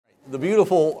the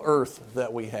beautiful earth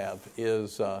that we have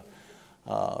is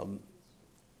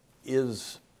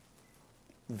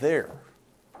there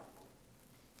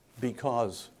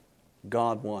because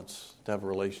God wants to have a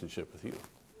relationship with you.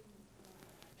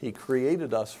 He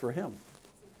created us for Him.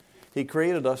 He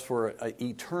created us for an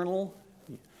eternal,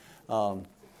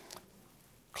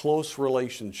 close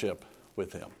relationship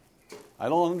with Him. I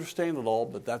don't understand it all,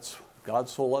 but that's God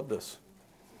so loved us.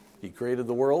 He created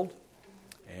the world,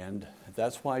 and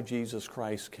that's why Jesus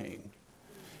Christ came.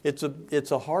 It's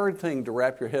a hard thing to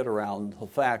wrap your head around, the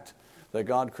fact that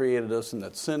God created us and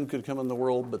that sin could come in the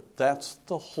world, but that's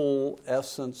the whole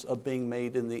essence of being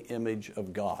made in the image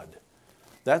of God.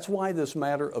 That's why this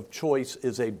matter of choice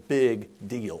is a big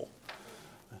deal.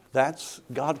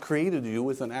 God created you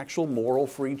with an actual moral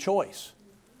free choice.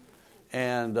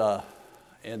 And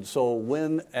so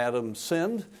when Adam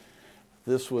sinned,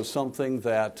 this was something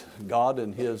that God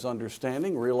in His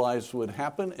understanding realized would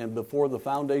happen, and before the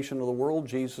foundation of the world,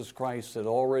 Jesus Christ had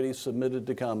already submitted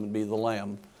to come and be the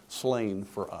Lamb slain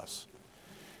for us.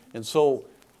 And so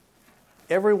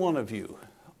every one of you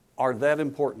are that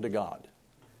important to God.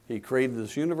 He created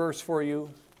this universe for you,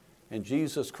 and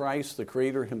Jesus Christ, the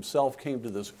Creator Himself, came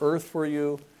to this earth for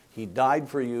you. He died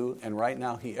for you, and right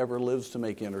now He ever lives to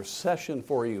make intercession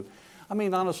for you. I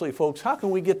mean, honestly, folks, how can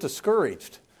we get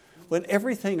discouraged when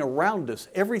everything around us,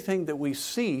 everything that we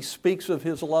see, speaks of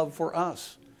His love for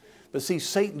us? But see,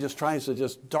 Satan just tries to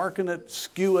just darken it,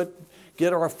 skew it,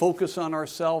 get our focus on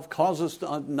ourselves, cause us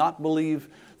to not believe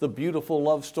the beautiful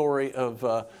love story of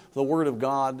the Word of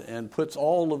God, and puts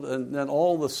all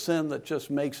the sin that just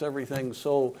makes everything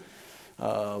so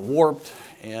warped,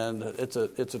 and it's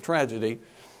a tragedy.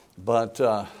 But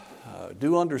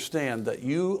do understand that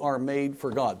you are made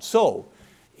for God. So,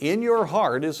 in your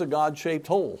heart is a God-shaped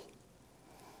hole.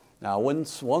 Now,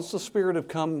 once the Spirit of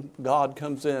God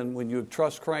comes in, when you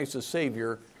trust Christ as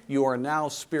Savior, you are now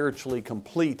spiritually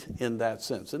complete in that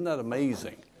sense. Isn't that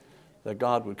amazing that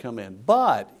God would come in?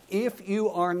 But if you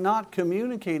are not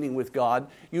communicating with God,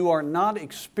 you are not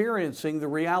experiencing the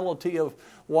reality of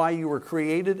why you were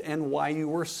created and why you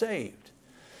were saved.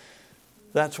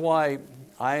 That's why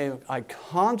I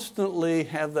constantly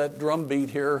have that drumbeat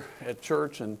here at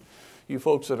church, and you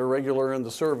folks that are regular in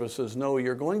the services know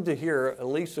you're going to hear at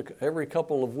least every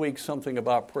couple of weeks something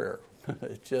about prayer.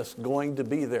 It's just going to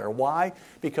be there. Why?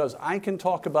 Because I can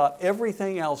talk about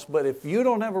everything else, but if you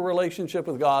don't have a relationship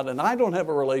with God and I don't have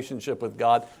a relationship with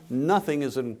God, nothing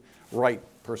is in right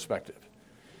perspective.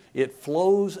 It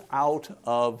flows out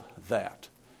of that.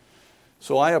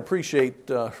 So I appreciate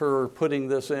her putting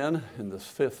this in this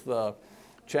fifth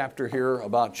chapter here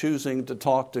about choosing to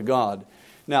talk to God.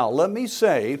 Now, let me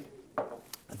say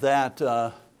that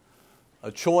a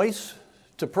choice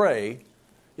to pray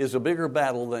is a bigger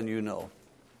battle than you know.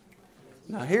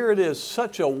 Now, here it is,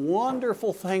 such a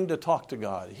wonderful thing to talk to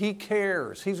God. He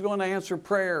cares. He's going to answer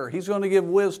prayer. He's going to give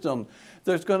wisdom.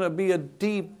 There's going to be a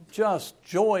deep, just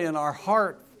joy in our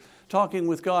heart talking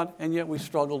with God, and yet we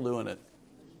struggle doing it.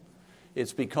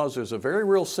 It's because there's a very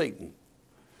real Satan,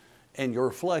 and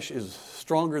your flesh is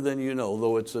stronger than you know,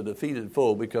 though it's a defeated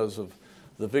foe because of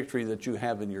the victory that you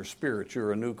have in your spirit.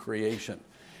 You're a new creation,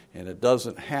 and it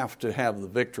doesn't have to have the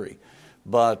victory.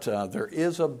 But there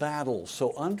is a battle.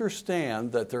 So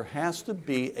understand that there has to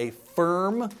be a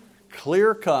firm,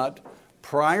 clear-cut,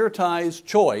 prioritized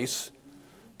choice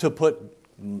to put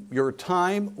your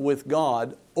time with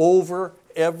God over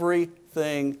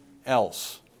everything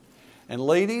else. And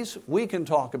ladies, we can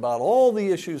talk about all the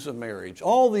issues of marriage,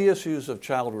 all the issues of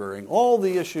child-rearing, all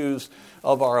the issues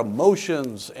of our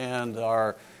emotions and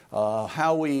our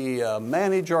how we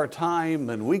manage our time,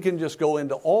 and we can just go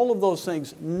into all of those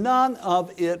things. None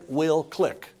of it will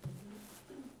click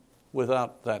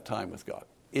without that time with God.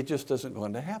 It just isn't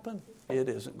going to happen. It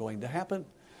isn't going to happen.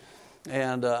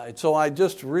 And so I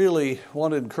just really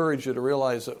want to encourage you to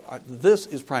realize that this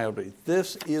is priority.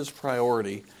 This is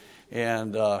priority.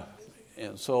 And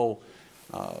so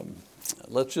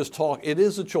let's just talk. It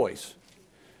is a choice.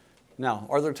 Now,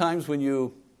 are there times when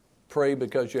you pray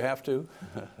because you have to?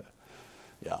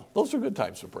 Yeah, those are good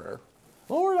types of prayer.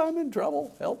 Lord, I'm in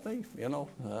trouble. Help me.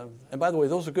 And by the way,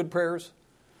 those are good prayers.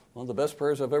 One of the best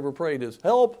prayers I've ever prayed is,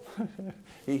 help.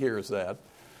 He hears that.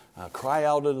 Cry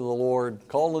out unto the Lord,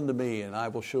 call unto me, and I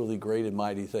will show thee great and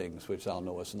mighty things, which thou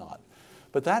knowest not.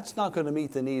 But that's not going to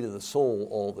meet the need of the soul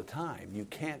all the time. You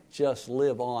can't just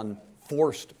live on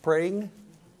forced praying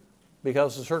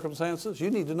because of circumstances.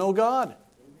 You need to know God.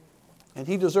 And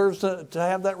He deserves to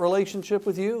have that relationship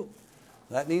with you.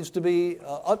 That needs to be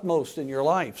utmost in your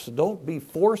life. So don't be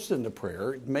forced into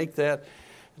prayer. Make that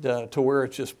to where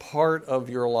it's just part of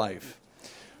your life.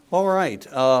 All right.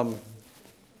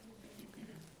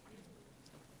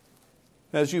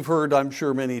 As you've heard, I'm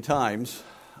sure, many times,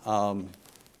 the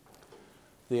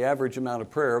average amount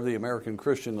of prayer of the American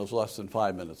Christian is less than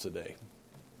 5 minutes a day.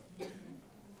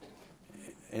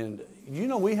 And you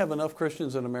know we have enough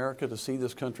Christians in America to see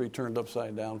this country turned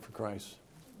upside down for Christ?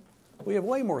 We have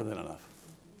way more than enough.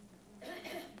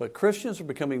 But Christians are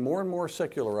becoming more and more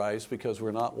secularized because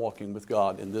we're not walking with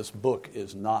God, and this book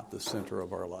is not the center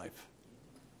of our life.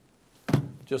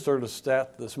 Just heard a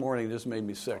stat this morning, this made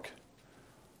me sick.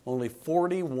 Only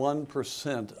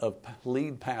 41% of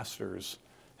lead pastors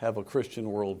have a Christian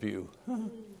worldview.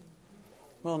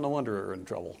 Well, no wonder they're in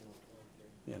trouble,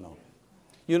 you know.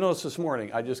 You notice this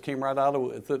morning, I just came right out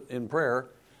of it in prayer.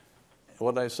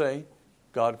 What did I say?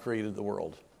 God created the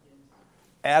world.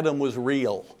 Adam was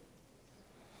real.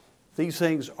 These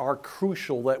things are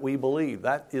crucial that we believe.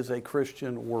 That is a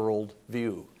Christian world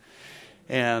view.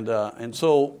 And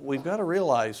so we've got to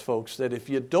realize, folks, that if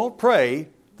you don't pray,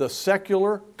 the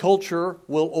secular culture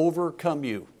will overcome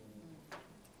you.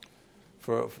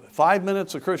 For 5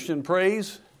 minutes of Christian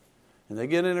praise, and they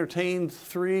get entertained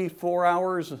 3-4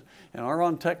 hours and are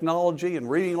on technology and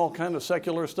reading all kind of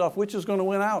secular stuff, which is going to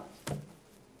win out?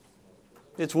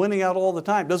 It's winning out all the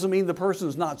time. Doesn't mean the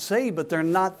person's not saved, but they're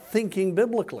not thinking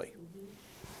biblically.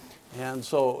 And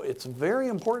so it's very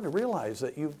important to realize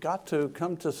that you've got to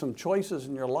come to some choices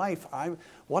in your life.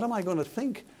 What am I going to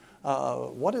think?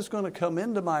 What is going to come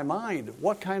into my mind?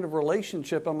 What kind of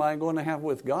relationship am I going to have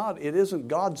with God? It isn't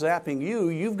God zapping you.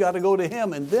 You've got to go to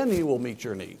Him, and then He will meet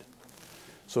your need.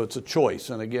 So it's a choice.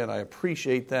 And again, I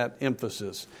appreciate that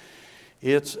emphasis.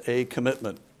 It's a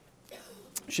commitment.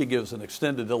 She gives an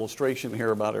extended illustration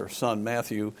here about her son,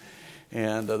 Matthew.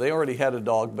 And they already had a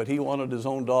dog, but he wanted his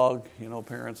own dog. You know,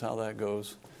 parents, how that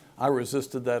goes. I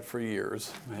resisted that for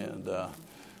years.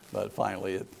 But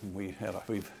finally,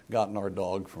 we've gotten our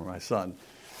dog for my son.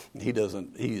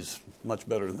 He's much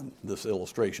better than this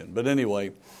illustration. But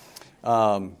anyway,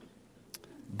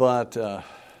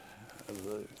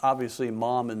 obviously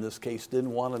Mom in this case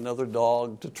didn't want another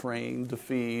dog to train, to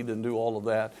feed, and do all of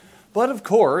that. But of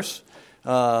course,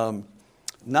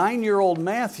 9-year-old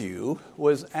Matthew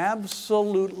was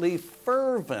absolutely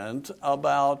fervent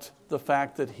about the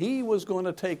fact that he was going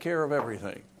to take care of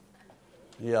everything.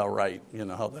 Yeah, right. You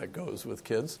know how that goes with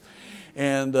kids.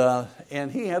 And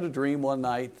he had a dream one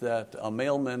night that a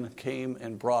mailman came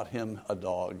and brought him a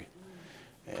dog.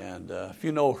 And if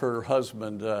you know her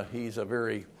husband, he's a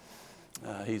very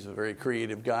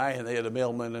creative guy, and they had a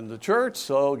mailman in the church.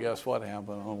 So guess what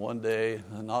happened? On one day,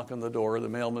 a knock on the door, the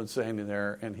mailman's standing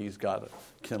there, and he's got a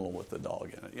kennel with the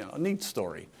dog in it. You know, a neat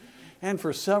story. And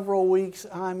for several weeks,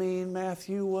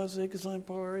 Matthew was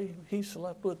exemplary. He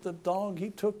slept with the dog.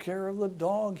 He took care of the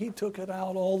dog. He took it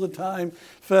out all the time,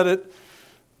 fed it.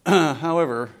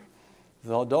 However,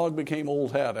 the dog became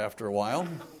old hat after a while,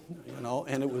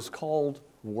 and it was called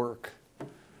work,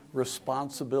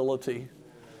 responsibility.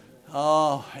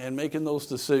 And making those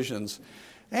decisions.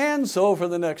 And so for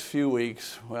the next few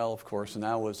weeks, well, of course,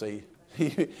 now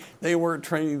they weren't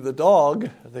training the dog,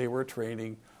 they were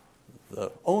training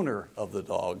the owner of the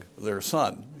dog, their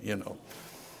son,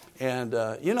 And,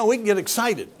 we can get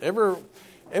excited. Ever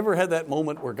had that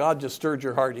moment where God just stirred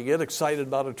your heart? You get excited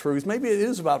about a truth. Maybe it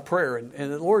is about prayer, and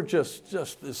the Lord just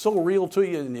is so real to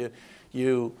you, and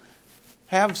you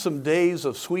have some days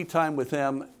of sweet time with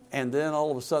Him, and then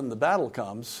all of a sudden the battle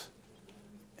comes.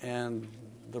 And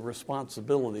the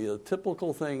responsibility, the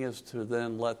typical thing is to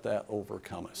then let that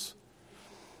overcome us.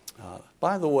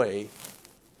 By the way,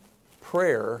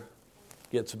 prayer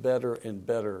gets better and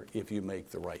better if you make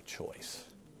the right choice.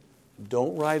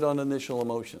 Don't ride on initial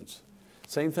emotions.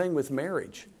 Same thing with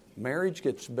marriage. Marriage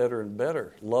gets better and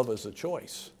better. Love is a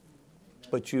choice.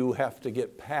 But you have to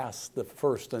get past the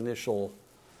first initial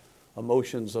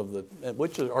emotions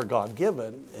which are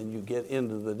God-given, and you get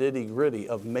into the nitty-gritty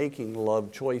of making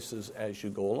love choices as you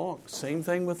go along. Same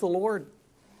thing with the Lord.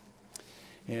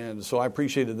 And so I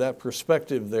appreciated that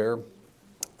perspective there,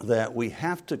 that we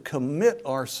have to commit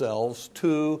ourselves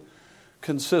to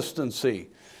consistency.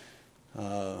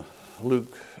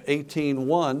 Luke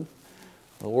 18:1,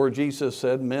 the Lord Jesus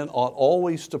said, men ought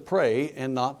always to pray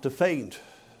and not to faint.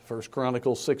 1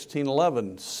 Chronicles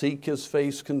 16:11, seek His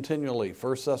face continually.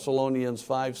 1 Thessalonians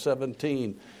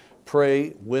 5:17,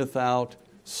 pray without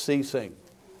ceasing.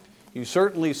 You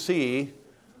certainly see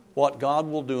what God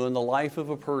will do in the life of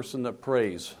a person that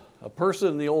prays. A person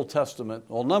in the Old Testament,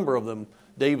 a number of them,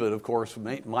 David, of course,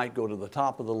 might go to the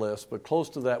top of the list, but close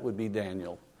to that would be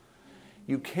Daniel.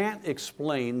 You can't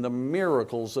explain the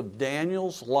miracles of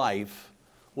Daniel's life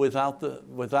without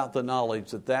the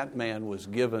knowledge that that man was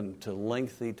given to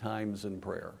lengthy times in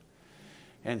prayer.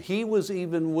 And he was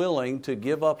even willing to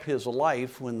give up his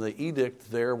life when the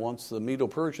edict there, once the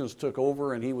Medo-Persians took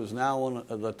over and he was now on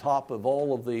the top of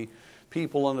all of the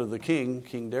people under the king,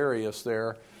 King Darius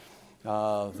there,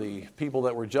 the people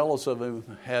that were jealous of him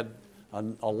had a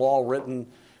law written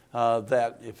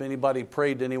that if anybody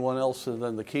prayed to anyone else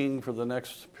than the king for the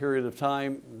next period of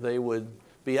time, they would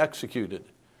be executed.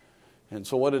 And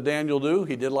so what did Daniel do?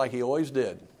 He did like he always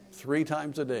did. 3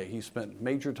 times a day. He spent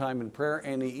major time in prayer,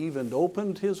 and he even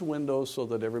opened his windows so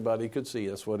that everybody could see.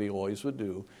 That's what he always would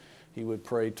do. He would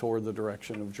pray toward the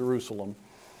direction of Jerusalem.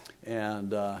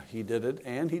 And he did it,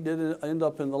 and he did end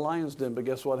up in the lion's den. But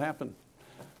guess what happened?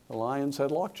 The lions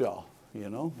had lockjaw,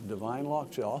 divine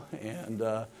lockjaw, and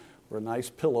were nice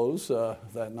pillows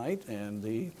that night, and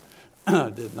he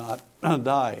did not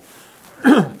die.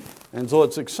 And so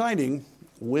it's exciting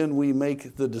when we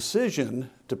make the decision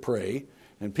to pray.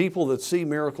 And people that see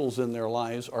miracles in their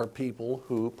lives are people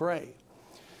who pray.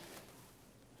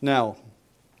 Now,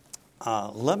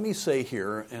 let me say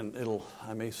here, and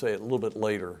I may say it a little bit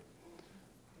later,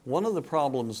 one of the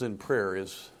problems in prayer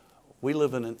is we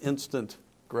live in an instant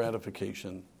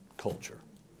gratification culture.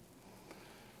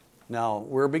 Now,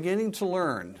 we're beginning to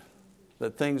learn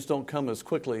that things don't come as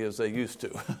quickly as they used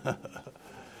to.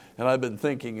 And I've been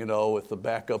thinking, with the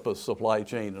backup of supply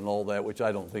chain and all that, which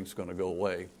I don't think is going to go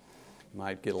away,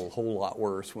 might get a whole lot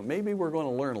worse. Well, maybe we're going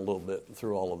to learn a little bit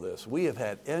through all of this. We have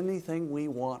had anything we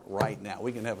want right now.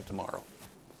 We can have it tomorrow.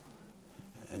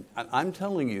 And I'm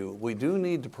telling you, we do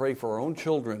need to pray for our own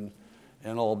children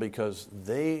and all, because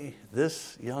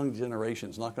this young generation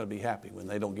is not going to be happy when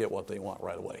they don't get what they want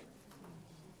right away.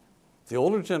 The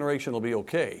older generation will be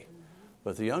okay,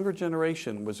 but the younger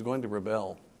generation was going to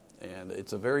rebel. And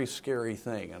it's a very scary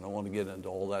thing. I don't want to get into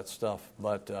all that stuff,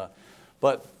 but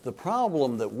the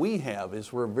problem that we have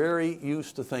is we're very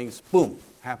used to things, boom,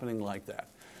 happening like that.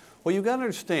 Well, you've got to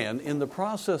understand, in the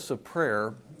process of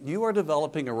prayer, you are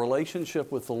developing a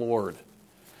relationship with the Lord.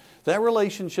 That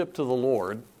relationship to the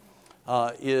Lord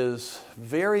is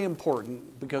very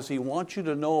important because He wants you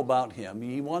to know about Him.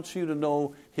 He wants you to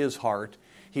know His heart.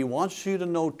 He wants you to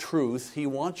know truth. He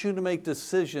wants you to make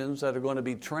decisions that are going to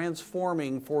be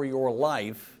transforming for your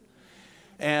life.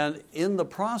 And in the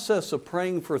process of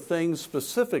praying for things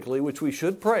specifically, which we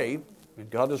should pray, and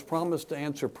God has promised to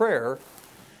answer prayer,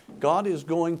 God is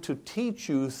going to teach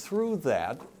you through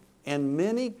that. And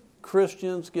many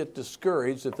Christians get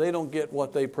discouraged if they don't get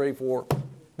what they pray for,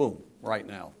 boom, right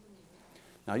now.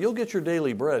 Now, you'll get your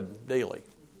daily bread daily.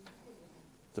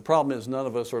 The problem is none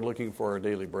of us are looking for our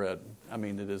daily bread. I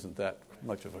mean, it isn't that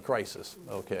much of a crisis,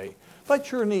 okay?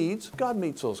 But your needs, God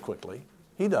meets those quickly.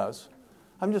 He does.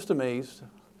 I'm just amazed.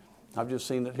 I've just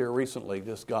seen it here recently.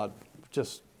 It's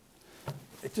just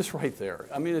right there.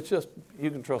 I mean, it's just, you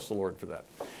can trust the Lord for that.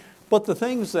 But the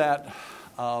things that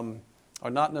are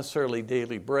not necessarily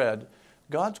daily bread,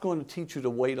 God's going to teach you to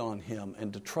wait on Him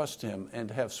and to trust Him and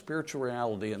to have spiritual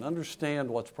reality and understand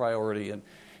what's priority. And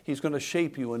He's going to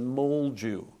shape you and mold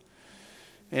you.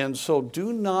 And so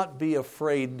do not be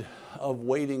afraid of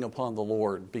waiting upon the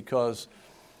Lord, because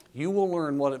you will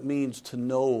learn what it means to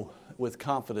know with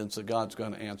confidence that God's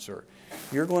going to answer.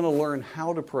 You're going to learn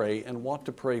how to pray and what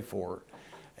to pray for,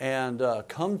 and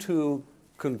come to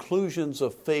conclusions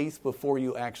of faith before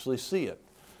you actually see it.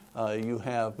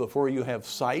 Before you have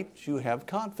sight, you have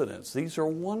confidence. These are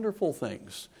wonderful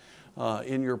things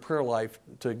in your prayer life,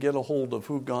 to get a hold of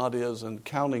who God is and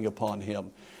counting upon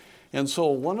Him. And so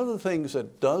one of the things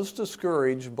that does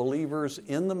discourage believers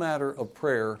in the matter of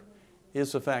prayer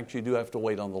is the fact you do have to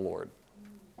wait on the Lord.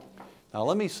 Now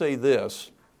let me say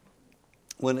this.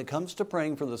 When it comes to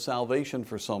praying for the salvation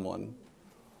for someone,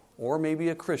 or maybe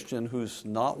a Christian who's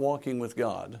not walking with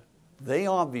God, they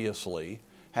obviously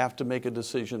have to make a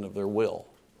decision of their will.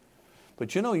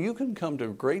 But you can come to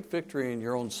great victory in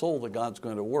your own soul that God's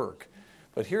going to work.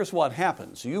 But here's what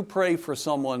happens. You pray for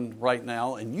someone right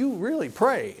now, and you really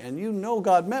pray, and you know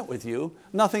God met with you.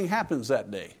 Nothing happens that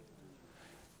day.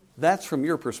 That's from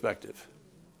your perspective.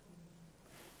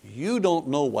 You don't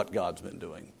know what God's been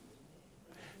doing.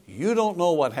 You don't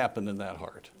know what happened in that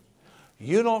heart.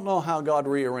 You don't know how God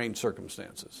rearranged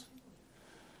circumstances.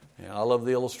 And I love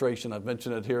the illustration. I've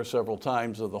mentioned it here several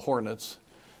times of the hornets.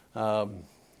 Right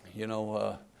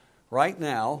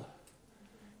now,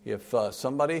 if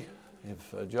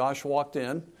Josh walked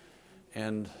in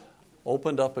and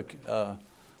opened up a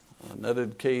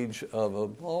netted cage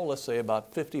of, let's say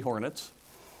about 50 hornets,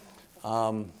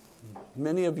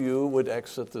 many of you would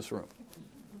exit this room,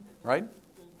 right?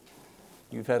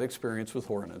 you've had experience with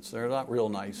hornets. They're not real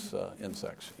nice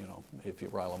insects, if you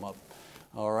rile them up.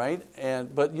 All right?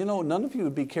 But none of you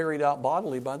would be carried out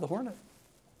bodily by the hornet.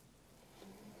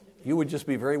 You would just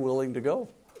be very willing to go.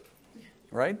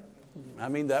 Right? I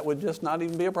mean, that would just not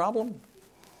even be a problem.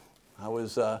 I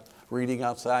was reading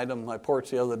outside on my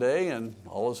porch the other day, and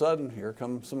all of a sudden, here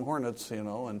come some hornets,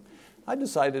 and I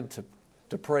decided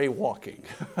to pray walking.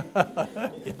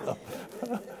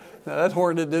 Now, that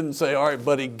hornet didn't say, all right,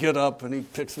 buddy, get up, and he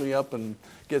picks me up and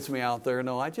gets me out there.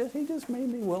 No, he just made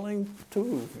me willing to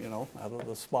move, out of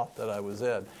the spot that I was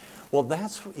in. Well,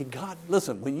 that's God.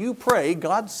 Listen, when you pray,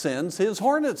 God sends his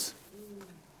hornets.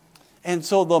 And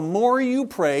so the more you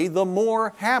pray, the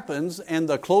more happens, and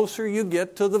the closer you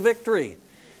get to the victory.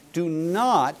 Do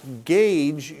not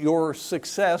gauge your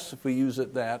success, if we use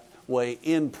it that way,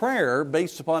 in prayer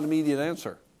based upon immediate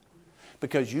answer.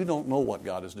 Because you don't know what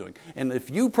God is doing. And if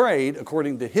you prayed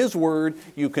according to his word,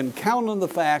 you can count on the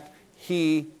fact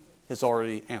he has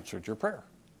already answered your prayer.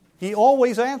 He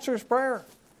always answers prayer.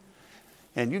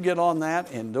 And you get on that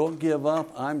and don't give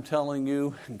up. I'm telling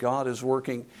you, God is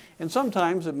working. And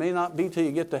sometimes it may not be till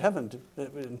you get to heaven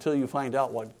until you find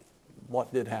out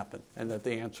what did happen and that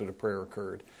the answer to prayer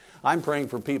occurred. I'm praying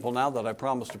for people now that I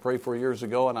promised to pray for years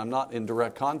ago, and I'm not in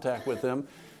direct contact with them.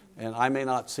 And I may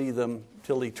not see them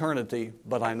till eternity,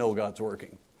 but I know God's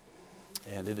working.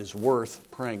 And it is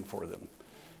worth praying for them.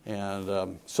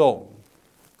 And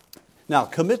now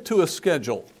commit to a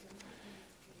schedule.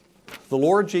 The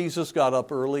Lord Jesus got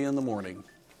up early in the morning.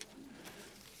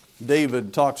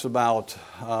 David talks about,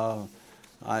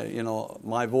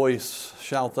 my voice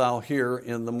shalt thou hear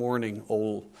in the morning,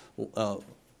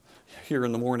 hear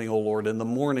in the morning, O Lord. In the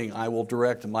morning I will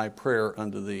direct my prayer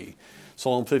unto thee.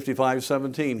 Psalm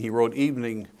 55:17, he wrote,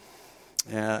 evening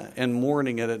and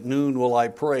morning, and at noon will I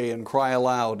pray and cry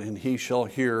aloud, and he shall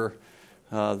hear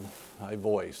my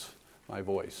voice.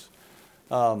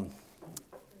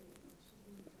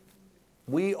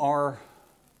 We are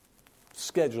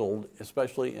scheduled,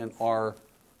 especially in our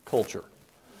culture.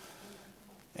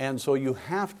 And so you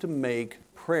have to make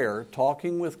prayer,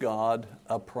 talking with God,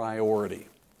 a priority.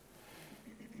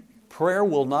 Prayer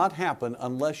will not happen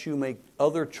unless you make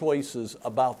other choices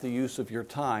about the use of your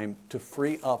time to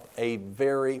free up a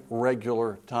very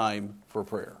regular time for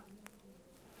prayer.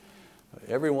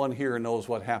 Everyone here knows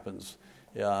what happens.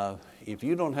 If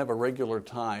you don't have a regular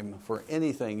time for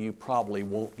anything, you probably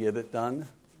won't get it done.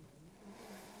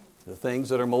 The things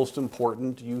that are most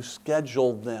important, you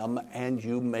schedule them and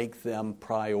you make them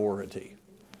priority.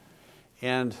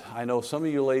 And I know some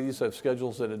of you ladies have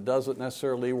schedules that it doesn't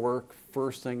necessarily work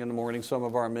first thing in the morning. Some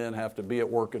of our men have to be at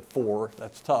work at 4.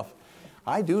 That's tough.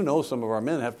 I do know some of our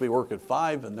men have to be at work at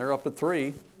 5 and they're up at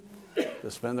 3 to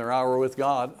spend their hour with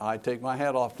God. I take my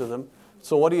hat off to them.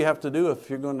 So what do you have to do if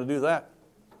you're going to do that?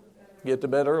 Get to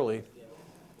bed early.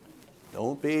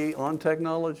 Don't be on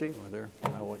technology.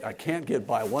 I can't get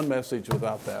by one message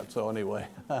without that. So anyway.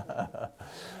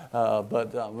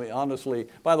 But honestly,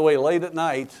 by the way, late at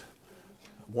night,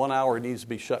 1 hour needs to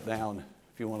be shut down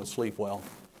if you want to sleep well.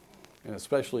 And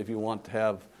especially if you want to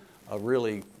have a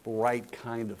really right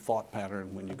kind of thought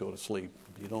pattern when you go to sleep.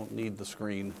 You don't need the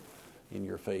screen in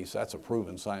your face. That's a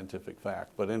proven scientific fact.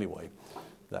 But anyway,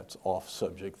 that's off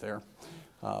subject there.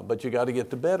 But you got to get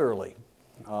to bed early.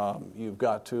 You've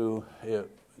got to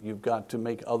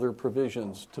make other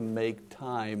provisions to make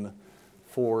time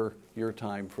for your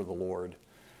time for the Lord.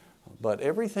 But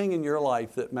everything in your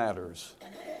life that matters,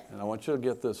 and I want you to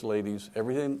get this, ladies,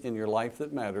 everything in your life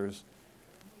that matters,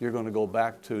 you're going to go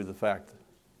back to the fact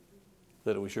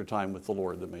that it was your time with the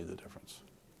Lord that made the difference.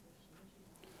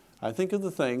 I think of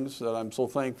the things that I'm so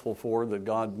thankful for that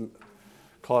God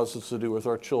caused us to do with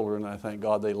our children. I thank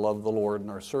God they love the Lord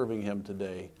and are serving Him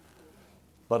today.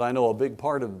 But I know a big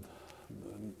part of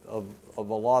a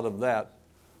lot of that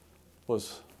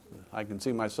was, I can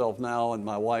see myself now and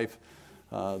my wife,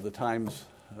 the times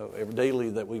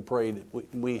daily that we prayed,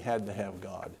 we had to have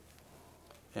God.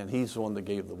 And He's the one that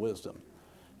gave the wisdom.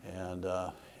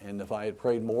 And if I had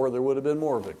prayed more, there would have been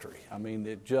more victory. I mean,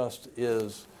 it just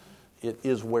is, it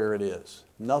is where it is.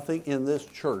 Nothing in this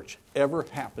church ever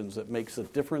happens that makes a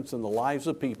difference in the lives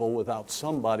of people without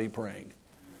somebody praying.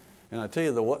 And I tell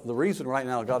you, the reason right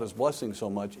now God is blessing so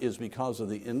much is because of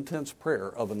the intense prayer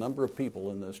of a number of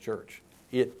people in this church.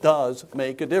 It does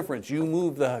make a difference. You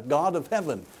move the God of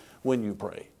heaven when you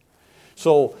pray.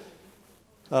 So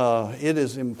it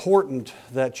is important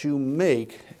that you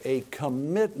make a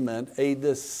commitment, a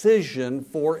decision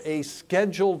for a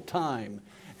scheduled time,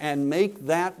 and make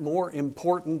that more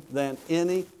important than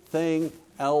anything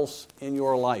else in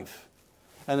your life.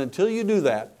 And until you do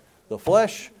that, the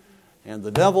flesh And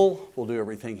the devil will do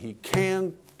everything he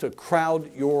can to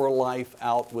crowd your life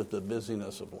out with the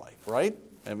busyness of life, right?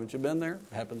 Haven't you been there?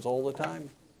 It happens all the time.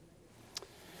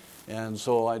 And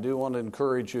so I do want to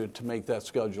encourage you to make that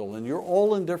schedule. And you're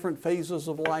all in different phases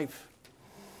of life.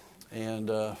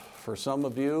 And for some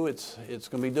of you, it's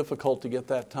going to be difficult to get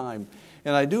that time.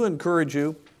 And I do encourage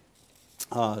you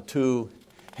to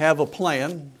have a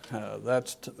plan.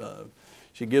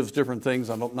 She gives different things.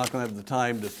 I'm not going to have the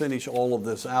time to finish all of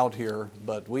this out here.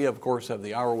 But we, of course, have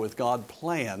the Hour with God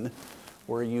plan,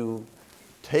 where you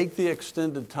take the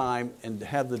extended time and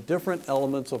have the different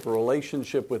elements of a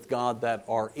relationship with God that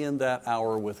are in that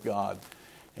hour with God,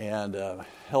 and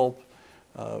help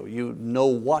you know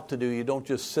what to do. You don't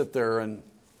just sit there and,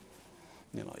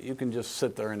 you can just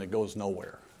sit there and it goes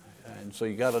nowhere. And so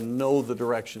you got to know the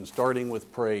direction, starting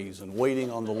with praise and waiting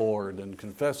on the Lord and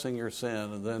confessing your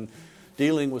sin, and then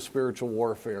dealing with spiritual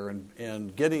warfare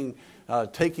and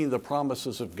taking the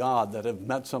promises of God that have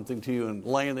meant something to you and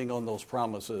landing on those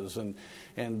promises, and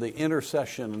the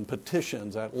intercession and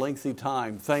petitions at lengthy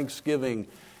time, thanksgiving,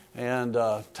 and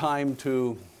time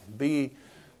to be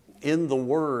in the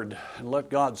Word and let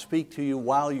God speak to you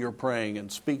while you're praying,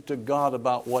 and speak to God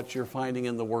about what you're finding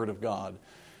in the Word of God.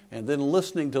 And then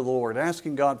listening to the Lord,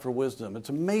 asking God for wisdom. It's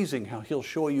amazing how He'll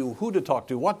show you who to talk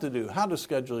to, what to do, how to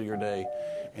schedule your day.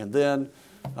 And then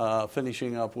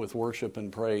finishing up with worship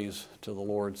and praise to the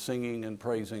Lord, singing and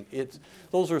praising.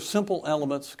 Those are simple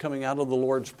elements coming out of the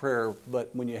Lord's Prayer. But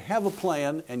when you have a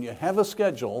plan and you have a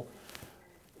schedule,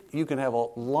 you can have a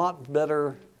lot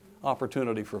better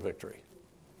opportunity for victory.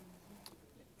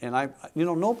 And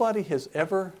nobody has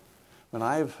ever, when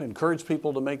I've encouraged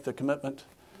people to make the commitment,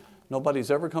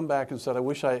 nobody's ever come back and said, I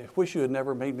wish you had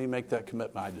never made me make that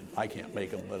commitment. I can't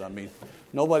make them, but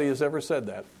nobody has ever said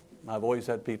that. I've always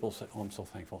had people say, I'm so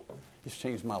thankful. It's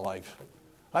changed my life.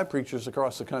 I have preachers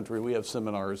across the country. We have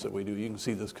seminars that we do. You can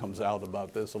see this comes out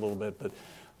about this a little bit, but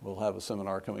we'll have a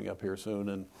seminar coming up here soon.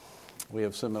 And we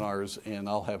have seminars, and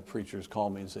I'll have preachers call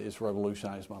me and say, it's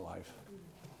revolutionized my life.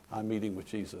 I'm meeting with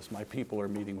Jesus. My people are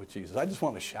meeting with Jesus. I just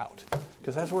want to shout,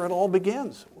 because that's where it all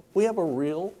begins. We have a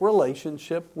real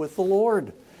relationship with the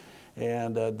Lord.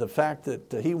 And the fact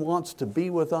that He wants to be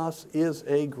with us is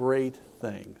a great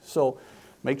thing. So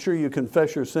make sure you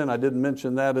confess your sin. I didn't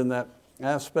mention that in that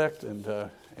aspect.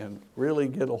 And really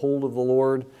get a hold of the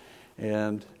Lord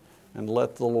and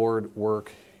let the Lord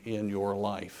work in your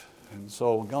life. And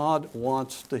so God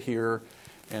wants to hear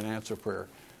and answer prayer.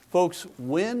 Folks,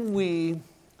 when we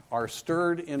are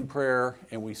stirred in prayer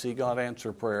and we see God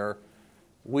answer prayer,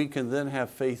 we can then have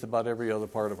faith about every other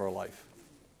part of our life.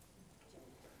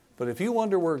 But if you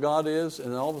wonder where God is,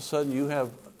 and then all of a sudden you have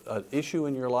an issue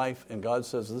in your life, and God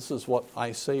says, this is what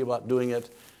I say about doing it,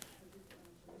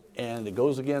 and it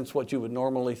goes against what you would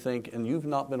normally think, and you've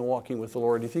not been walking with the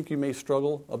Lord, do you think you may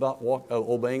struggle about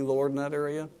obeying the Lord in that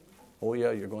area? Oh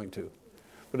yeah, you're going to.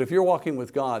 But if you're walking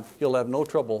with God, you'll have no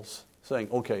troubles saying,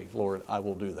 okay, Lord, I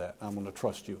will do that. I'm going to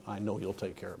trust you. I know you'll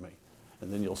take care of me.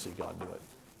 And then you'll see God do it.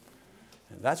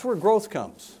 And that's where growth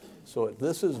comes. So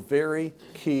this is very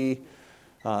key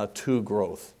to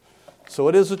growth. So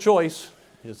it is a choice.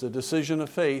 It's a decision of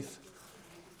faith.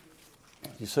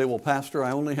 You say, well, Pastor,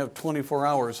 I only have 24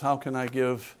 hours. How can I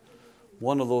give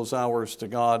one of those hours to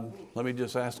God? Let me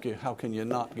just ask you, how can you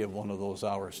not give one of those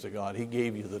hours to God? He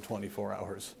gave you the 24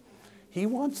 hours. He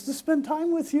wants to spend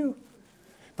time with you.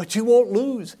 But you won't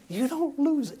lose. You don't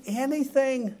lose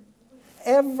anything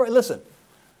ever. Listen,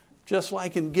 just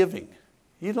like in giving,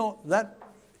 you don't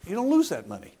lose that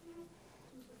money.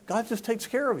 God just takes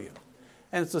care of you.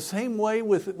 And it's the same way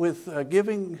with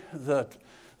giving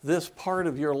this part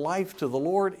of your life to the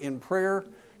Lord in prayer.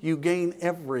 You gain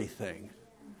everything.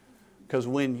 Because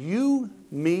when you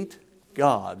meet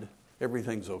God,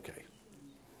 everything's okay.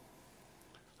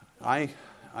 I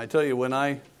tell you, when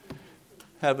I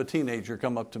have a teenager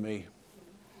come up to me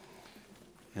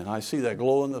and I see that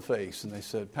glow in the face, and they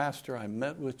said, Pastor, I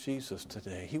met with Jesus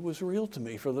today. He was real to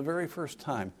me for the very first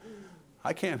time.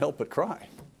 I can't help but cry,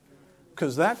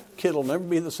 because that kid will never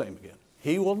be the same again.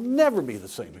 He will never be the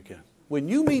same again. When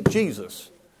you meet Jesus,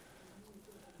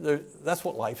 that's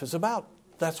what life is about.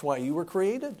 That's why you were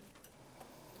created.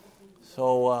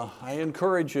 So I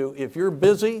encourage you, if you're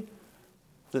busy,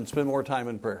 then spend more time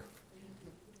in prayer.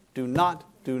 Do not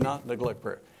neglect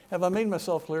prayer. Have I made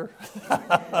myself clear?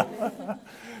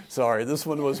 Sorry, this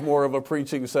one was more of a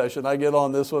preaching session. I get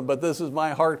on this one, but this is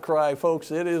my heart cry,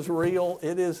 folks. It is real.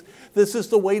 This is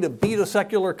the way to beat a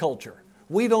secular culture.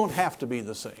 We don't have to be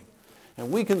the same.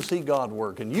 And we can see God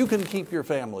work, and you can keep your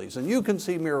families, and you can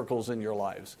see miracles in your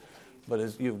lives.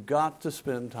 But you've got to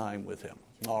spend time with Him.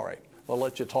 All right. I'll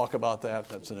let you talk about that.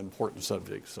 That's an important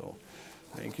subject. So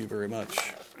thank you very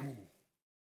much.